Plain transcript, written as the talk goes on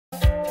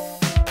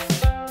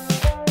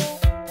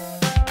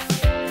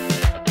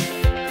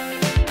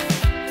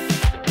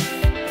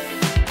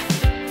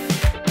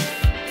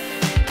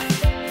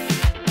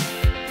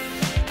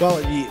Well,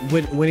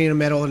 winning a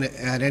medal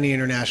at any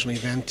international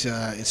event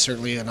is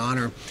certainly an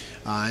honor,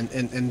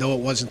 and though it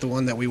wasn't the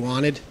one that we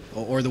wanted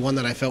or the one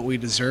that I felt we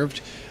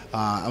deserved,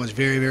 I was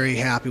very, very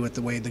happy with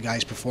the way the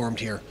guys performed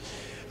here.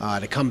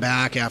 To come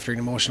back after an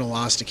emotional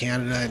loss to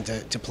Canada and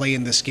to play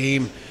in this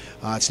game,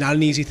 it's not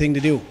an easy thing to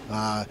do.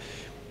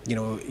 You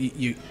know,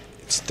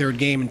 it's third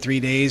game in 3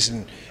 days,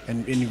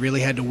 and you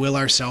really had to will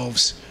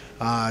ourselves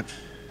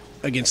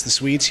against the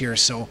Swedes here.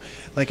 So,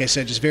 like I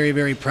said, just very,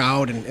 very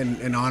proud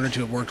and honored to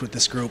have worked with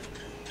this group.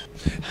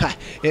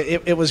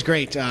 It was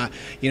great.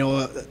 You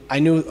know, I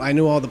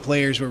knew all the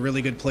players were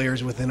really good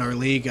players within our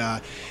league,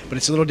 but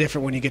it's a little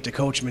different when you get to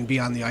coach them and be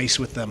on the ice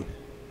with them.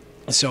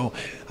 So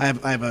I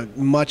have a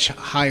much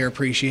higher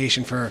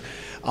appreciation for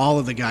all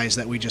of the guys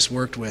that we just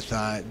worked with.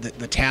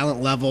 The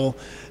talent level,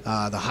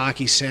 the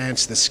hockey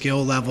sense, the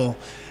skill level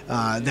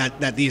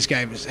that these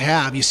guys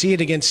have. You see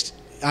it against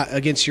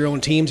your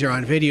own teams or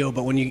on video,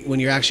 but when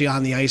you're actually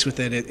on the ice with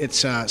it, it's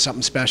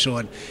something special,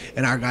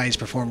 and our guys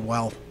performed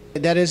well.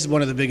 That is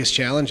one of the biggest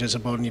challenges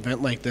about an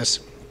event like this.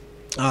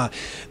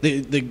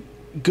 The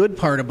good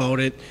part about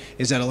it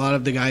is that a lot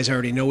of the guys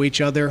already know each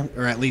other,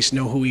 or at least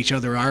know who each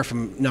other are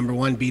from, number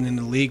one, being in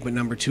the league, but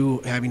number two,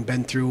 having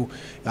been through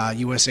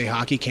USA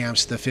hockey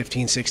camps, the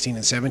 15, 16,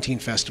 and 17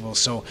 festivals.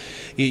 So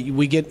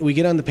we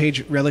get on the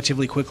page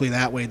relatively quickly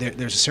that way.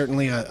 There's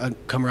certainly a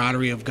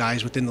camaraderie of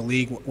guys within the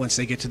league once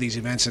they get to these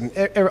events, and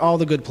all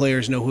the good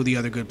players know who the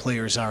other good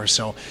players are.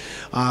 So,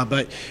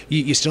 but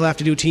you still have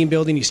to do team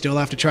building. You still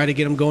have to try to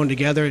get them going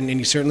together, and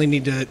you certainly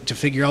need to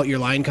figure out your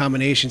line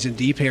combinations and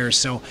D pairs.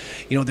 So,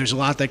 you know, there's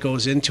a lot that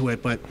goes into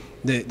it, but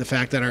the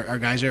fact that our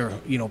guys are,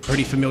 you know,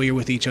 pretty familiar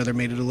with each other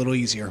made it a little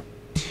easier.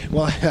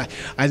 Well,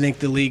 I think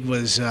the league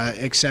was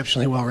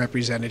exceptionally well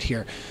represented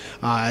here.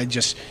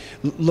 Just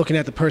looking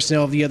at the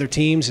personnel of the other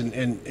teams,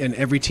 and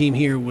every team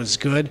here was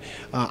good.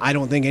 I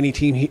don't think any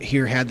team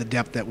here had the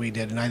depth that we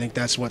did, and I think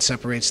that's what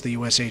separates the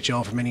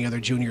USHL from any other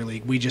junior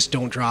league. We just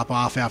don't drop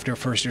off after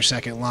first or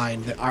second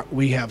line.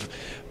 We have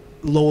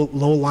low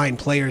line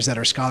players that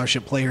are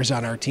scholarship players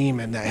on our team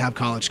and that have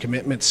college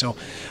commitments. So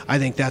I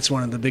think that's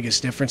one of the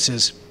biggest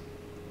differences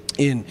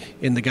in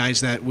the guys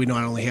that we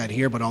not only had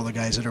here, but all the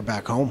guys that are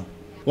back home.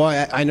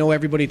 Well, I know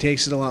everybody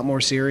takes it a lot more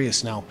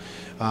serious now.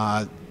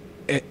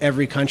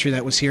 Every country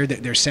that was here,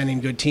 they're sending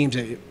good teams.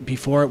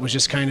 Before, it was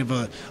just kind of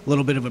a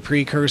little bit of a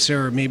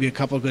precursor, or maybe a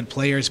couple of good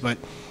players, but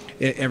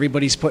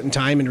everybody's putting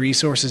time and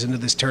resources into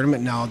this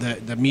tournament now.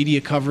 The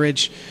media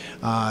coverage,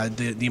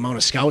 the amount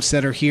of scouts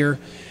that are here,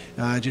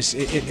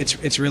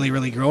 it's really,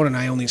 really grown, and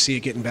I only see it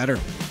getting better.